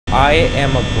I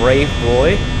am a brave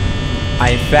boy.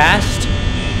 I'm fast.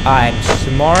 I'm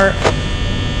smart.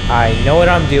 I know what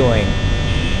I'm doing.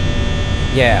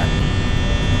 Yeah.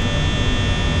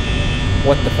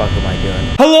 What the fuck am I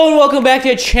doing? Hello and welcome back to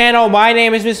the channel. My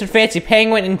name is Mr. Fancy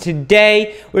Penguin, and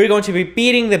today we're going to be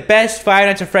beating the best Five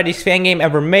Nights at Freddy's fan game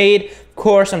ever made. Of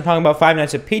course, I'm talking about Five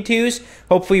Nights at Pityu's.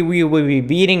 Hopefully, we will be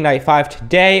beating Night 5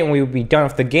 today, and we will be done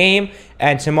with the game.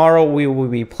 And tomorrow, we will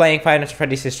be playing Five Nights at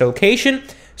Freddy's Sister Location.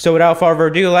 So without further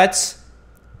ado, let's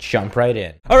jump right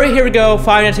in. Alright, here we go.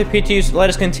 Five Nights at Pityu's. Let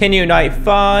us continue Night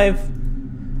 5.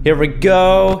 Here we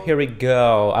go, here we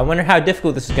go. I wonder how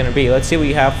difficult this is gonna be. Let's see what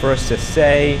you have for us to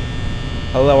say.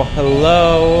 Hello,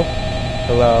 hello.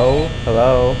 Hello,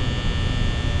 hello.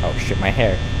 Oh shit, my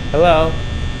hair. Hello.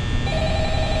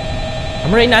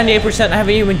 I'm already 98%, I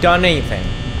haven't even done anything.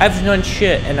 I haven't done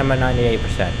shit, and I'm at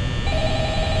 98%.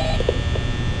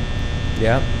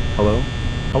 Yep. Hello?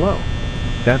 Hello.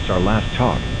 That's our last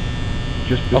talk.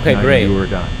 Just this okay, night great. You were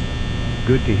done.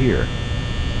 Good to hear.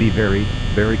 Be very,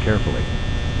 very carefully.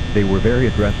 They were very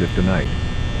aggressive tonight.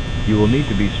 You will need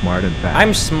to be smart and fast.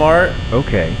 I'm smart.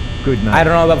 Okay, good night. I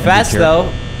don't know about fast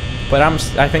though, but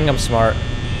I think I'm smart.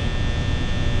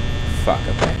 Fuck,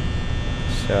 okay.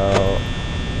 So,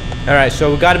 alright, so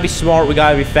we gotta be smart, we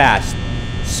gotta be fast.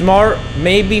 Smart,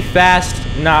 maybe fast,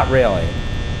 not really.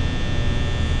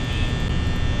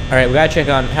 Alright, we gotta check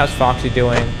on how's Foxy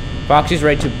doing. Foxy's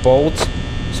ready to bolt.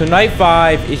 So Night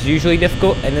 5 is usually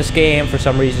difficult in this game for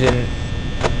some reason.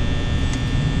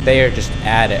 They are just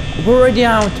at it. We're already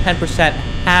down 10%.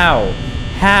 How?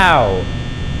 How?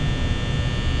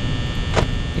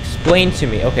 Explain to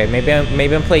me. Okay,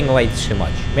 maybe I'm playing lights too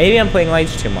much. Maybe I'm playing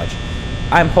lights too much.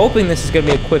 I'm hoping this is gonna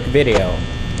be a quick video,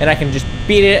 and I can just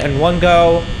beat it in one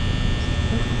go.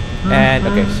 And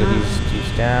okay, so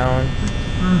he's down.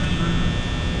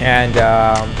 And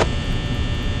all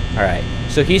right.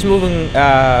 So he's moving.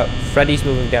 Freddy's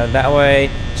moving down that way.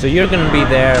 So you're gonna be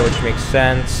there, which makes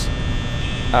sense.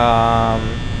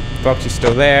 Foxy's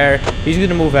still there. He's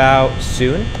gonna move out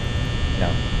soon. No,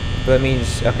 but that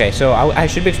means okay. So I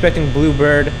should be expecting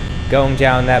Bluebird going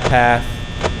down that path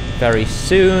very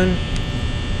soon.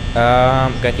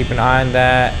 Gotta keep an eye on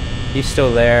that. He's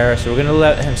still there, so we're gonna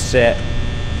let him sit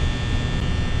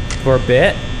for a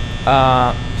bit.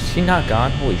 Is he not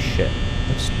gone? Holy shit!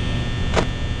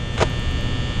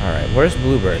 All right, where's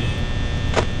Bluebird?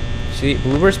 See,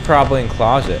 Bluebird's probably in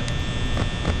closet.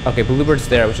 Okay, Bluebird's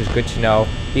there, which is good to know.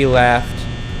 He left.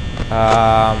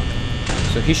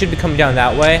 So he should be coming down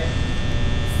that way.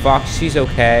 Foxy's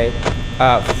okay.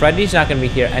 Freddy's not gonna be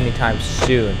here anytime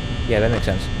soon. Yeah, that makes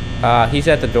sense. He's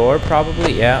at the door,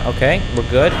 probably. Yeah, okay. We're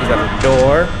good. He's at the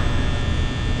door.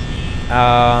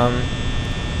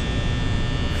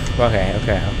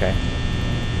 Okay.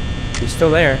 He's still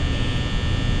there.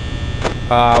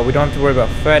 We don't have to worry about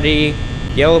Freddy.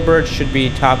 Yellowbird should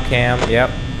be top cam. Yep.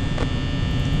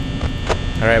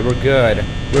 Alright, we're good.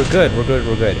 We're good.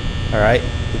 Alright,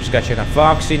 we just gotta check on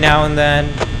Foxy now and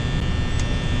then.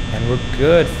 And we're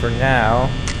good for now.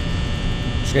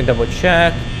 Just gonna double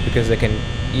check, because they can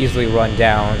easily run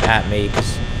down at me.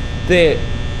 Because the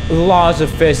laws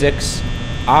of physics,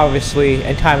 obviously,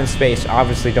 and time and space,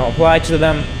 obviously don't apply to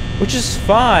them. Which is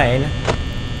fine.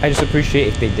 I just appreciate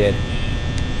if they did.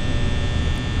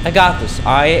 I got this.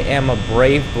 I am a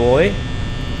brave boy.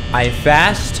 I'm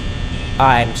fast.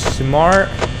 I'm smart.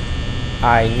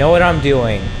 I know what I'm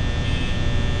doing.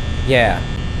 Yeah.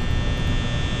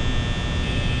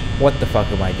 What the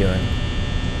fuck am I doing?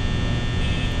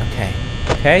 Okay.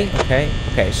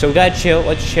 So we gotta chill.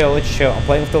 Let's chill. I'm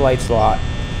playing with the lights a lot.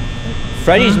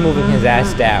 Freddy's moving his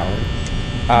ass down.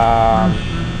 That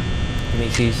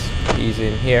means he's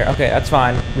in here. Okay, that's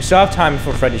fine. We still have time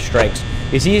before Freddy strikes,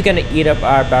 because he's gonna eat up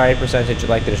our battery percentage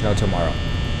like there's no tomorrow.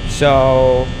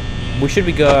 So we should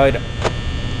be good.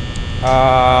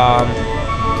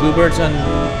 Bluebird's on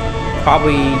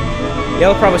probably.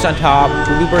 Yellowbird's on top.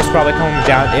 Bluebird's probably coming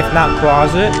down, if not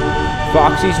closet.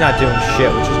 Foxy's not doing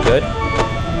shit, which is good.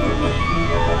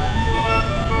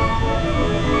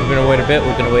 We're gonna wait a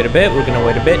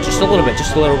bit. Just a little bit.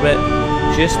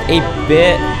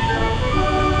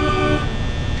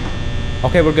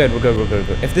 Okay, we're good.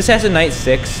 If this has a night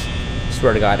 6, I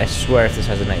swear to God, I swear if this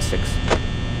has a night 6.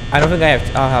 I don't think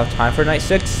I'll have time for night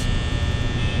 6.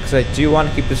 Because I do want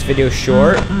to keep this video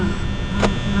short.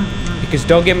 Because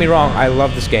don't get me wrong, I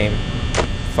love this game.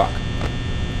 Fuck.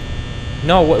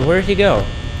 No, where did he go?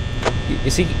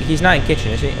 He's not in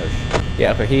kitchen, is he? Oh,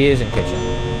 yeah, okay, he is in kitchen.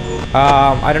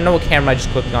 I don't know what camera I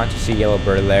just clicked on to see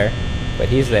Yellowbird there. But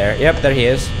he's there. Yep, there he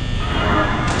is.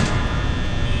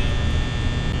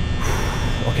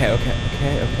 Okay.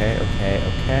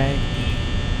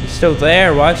 He's still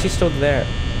there. Why is he still there?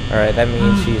 Alright, that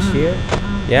means he's here.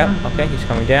 Yep, okay, he's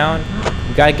coming down.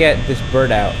 We gotta get this bird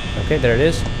out. Okay, there it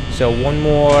is. So one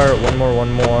more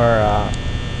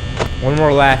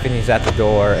laugh and he's at the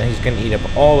door and he's gonna eat up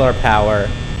all our power.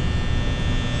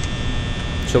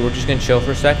 So we're just gonna chill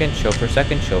for a second, chill for a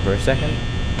second, chill for a second.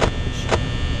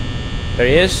 There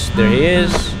he is, there he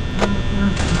is.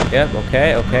 Yep,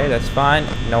 okay, okay, that's fine.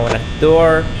 No one at the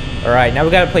door. Alright, now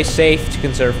we gotta play safe to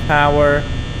conserve power.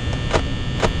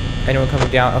 Anyone coming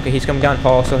down? Okay, he's coming down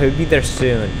hall, so he'll be there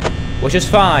soon. Which is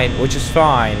fine, which is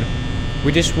fine.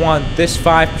 We just want this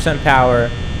 5%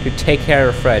 power to take care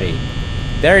of Freddy.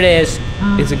 There it is.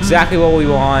 It's exactly what we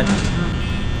want.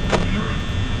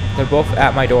 They're both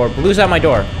at my door. Blue's at my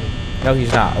door. No,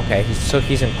 he's not. Okay,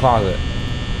 he's in closet.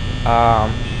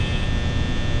 How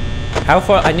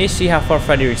far? I need to see how far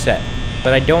Freddy reset,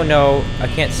 but I don't know. I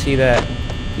can't see that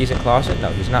he's in closet. No,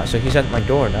 he's not. So he's at my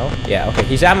door. No. Yeah. Okay,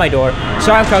 he's at my door.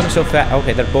 Sorry, I'm talking so fast.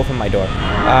 Okay, they're both at my door.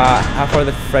 How far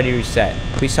did Freddy reset?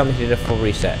 Please tell me he did a full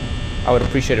reset. I would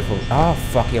appreciate it for. Oh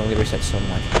fuck! He only reset so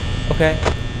much. Okay,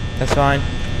 that's fine.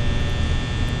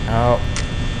 Oh.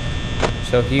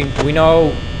 So we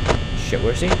know. Shit,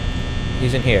 where's he?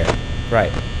 He's in here.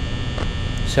 Right.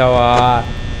 So,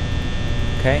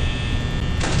 okay.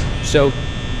 So,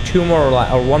 one more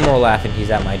laugh and he's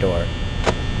at my door.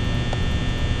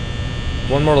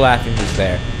 One more laugh and he's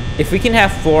there. If we can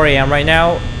have 4 AM right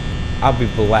now, I'll be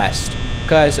blessed.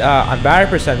 Because, on battery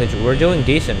percentage, we're doing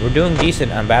decent. We're doing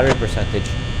decent on battery percentage.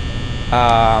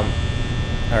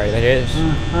 Alright, that is.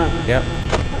 Yep.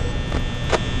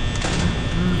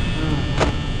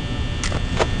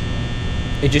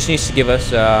 It just needs to give us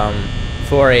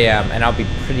 4 AM and I'll be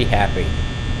pretty happy.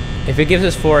 If it gives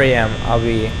us 4 AM, I'll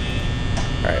be...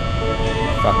 Alright.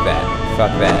 Fuck that.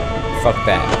 Fuck that. Fuck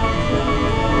that.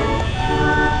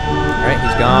 Alright,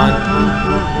 he's gone.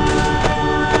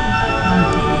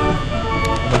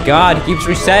 Oh my god, he keeps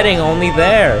resetting only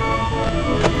there.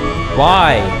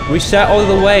 Why? Reset all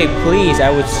the way, please. I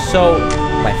would so...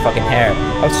 My fucking hair.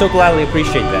 I would so gladly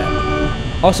appreciate that.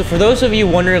 Also, for those of you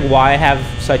wondering why I have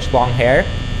such long hair,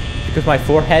 because my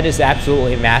forehead is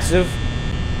absolutely massive,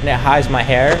 and it hides my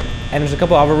hair, and there's a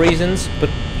couple other reasons, but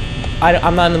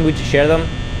I'm not in the mood to share them.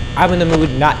 I'm in the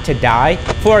mood not to die.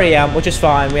 4 AM, which is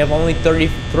fine. We have only 30%,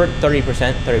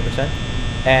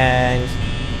 and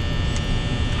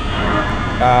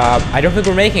I don't think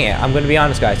we're making it. I'm going to be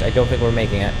honest, guys. I don't think we're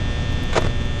making it.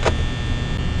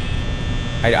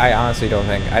 I honestly don't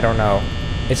think. I don't know.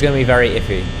 It's going to be very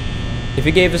iffy. If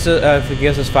he gives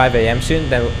us 5 AM soon,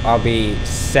 then I'll be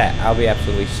set. I'll be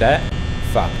absolutely set.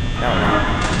 Fuck. No, no.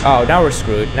 Oh, now we're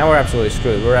screwed. Now we're absolutely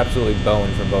screwed. We're absolutely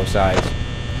boned from both sides.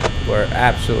 We're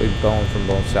absolutely boned from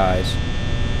both sides.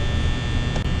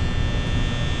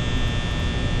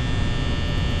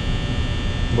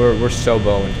 We're so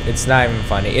boned. It's not even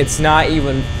funny. It's not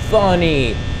even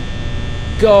funny.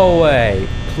 Go away,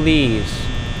 please.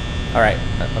 All right,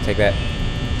 I'll take that.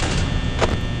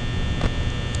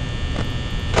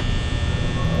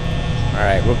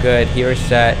 Alright, we're good. Here is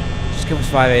set. Just give us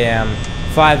 5 AM.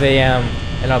 5 AM,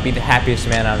 and I'll be the happiest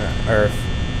man on earth.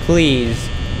 Please,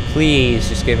 please,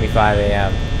 just give me 5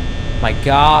 AM. My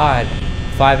god.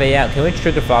 5 AM. Can we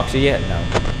trigger Foxy yet? No.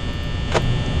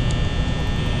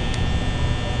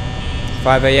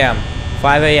 5 AM.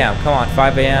 5 AM. Come on,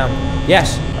 5 AM.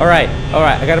 Yes. Alright,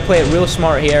 alright. I gotta play it real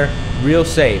smart here. Real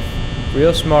safe.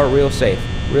 Real smart, real safe.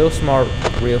 Real smart,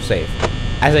 real safe.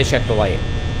 As I check the light.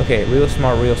 Okay, real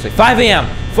smart, real safe. 5 AM!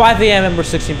 5 AM and we're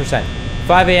 16%.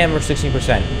 5 AM, we're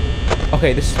 16%.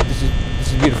 Okay, this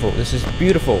is beautiful. This is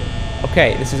beautiful.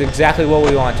 Okay, this is exactly what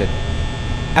we wanted.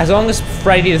 As long as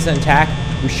Freddy doesn't attack,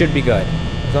 we should be good.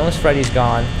 As long as Freddy's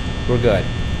gone, we're good.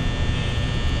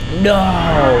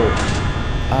 No!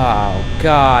 Oh,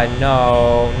 God,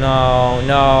 no, no,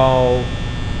 no.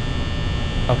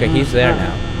 Okay, he's there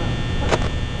now.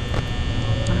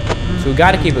 So we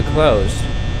gotta keep it closed.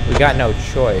 We got no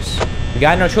choice. We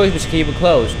got no choice but to keep it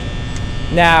closed.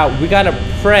 Now, we gotta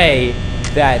pray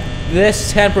that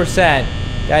this 10%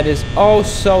 that is oh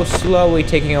so slowly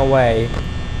taking away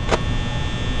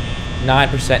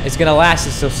 9%, it's gonna last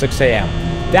until 6 AM.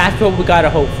 That's what we gotta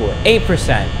hope for.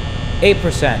 8%.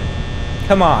 8%.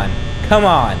 Come on. Come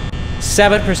on.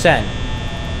 7%.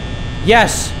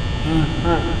 Yes!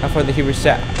 How far did he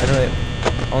reset? I don't know.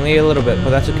 Only a little bit, but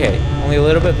that's okay. Only a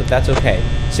little bit, but that's okay.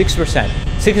 6%.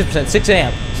 6%. 6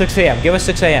 AM. 6 AM. Give us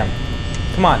 6 AM.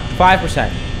 Come on. 5%.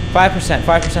 5%. 5%.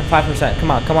 5%.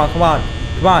 Come on. Come on. Come on.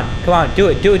 Come on. Come on. Do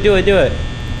it. Do it. Do it. Do it.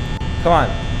 Come on.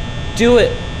 Do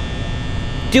it.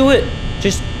 Do it.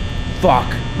 Just fuck.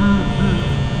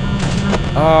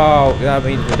 Oh, that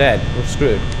means we're dead. We're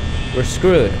screwed. We're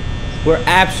screwed. We're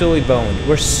absolutely boned.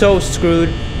 We're so screwed.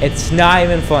 It's not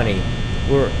even funny.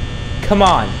 Come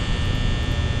on.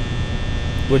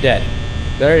 We're dead.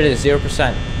 There it is,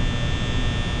 0%.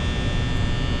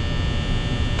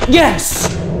 Yes!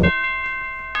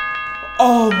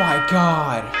 Oh my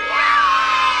god.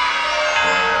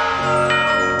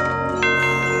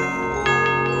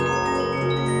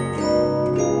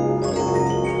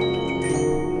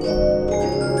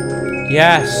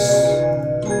 Yes.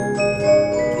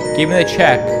 Give me the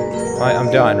check.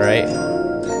 I'm done, right?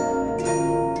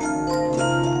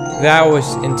 That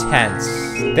was intense.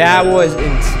 That was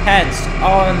intense.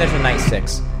 Oh, and there's a night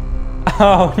 6.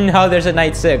 Oh no, there's a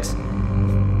night 6.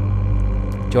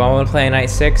 Do I want to play a night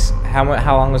 6?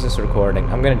 How long was this recording?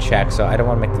 I'm gonna check, so I don't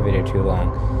want to make the video too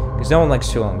long, because no one likes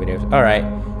too long videos. All right,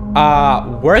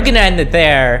 we're gonna end it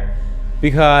there,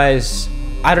 because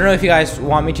I don't know if you guys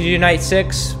want me to do night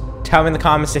 6. Tell me in the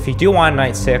comments if you do want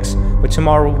night 6. But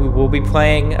tomorrow we will be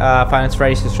playing Five Nights at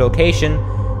Freddy's Sister Location.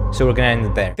 So we're gonna end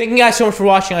it there. Thank you guys so much for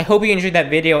watching. I hope you enjoyed that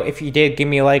video. If you did, give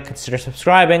me a like, consider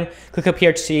subscribing. Click up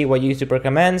here to see what YouTube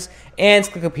recommends. And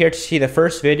click up here to see the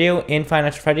first video in Five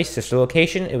Nights at Freddy's Sister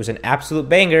Location. It was an absolute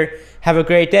banger. Have a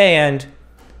great day and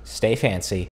stay fancy.